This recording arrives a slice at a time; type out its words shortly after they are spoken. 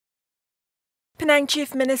Penang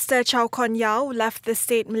Chief Minister Chow left the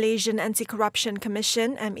State Malaysian Anti-Corruption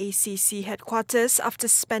Commission (MACC) headquarters after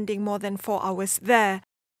spending more than 4 hours there.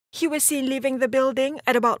 He was seen leaving the building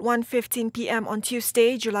at about 1:15 p.m. on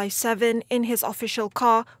Tuesday, July 7, in his official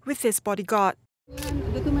car with his bodyguard.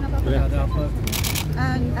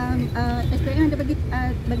 SPM ada bagi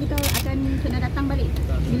tahu akan kena datang balik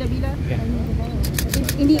bila-bila.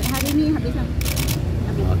 Ini hari ini habislah.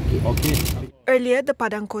 Okay. Earlier, the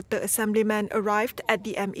Padang Kota Assemblyman arrived at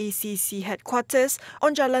the MACC headquarters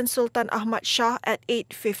on Jalan Sultan Ahmad Shah at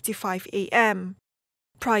 8:55 a.m.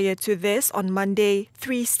 Prior to this, on Monday,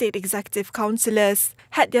 3 state executive councillors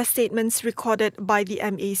had their statements recorded by the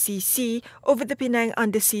MACC over the Penang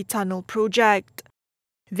undersea tunnel project.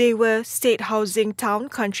 They were State Housing, Town,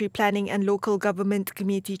 Country Planning and Local Government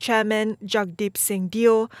Committee Chairman Jagdeep Singh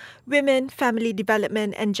Dio, Women, Family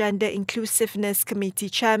Development and Gender Inclusiveness Committee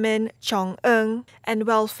Chairman Chong Ng, and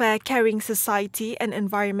Welfare, Caring Society and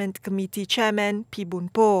Environment Committee Chairman P. Boon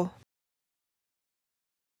Po.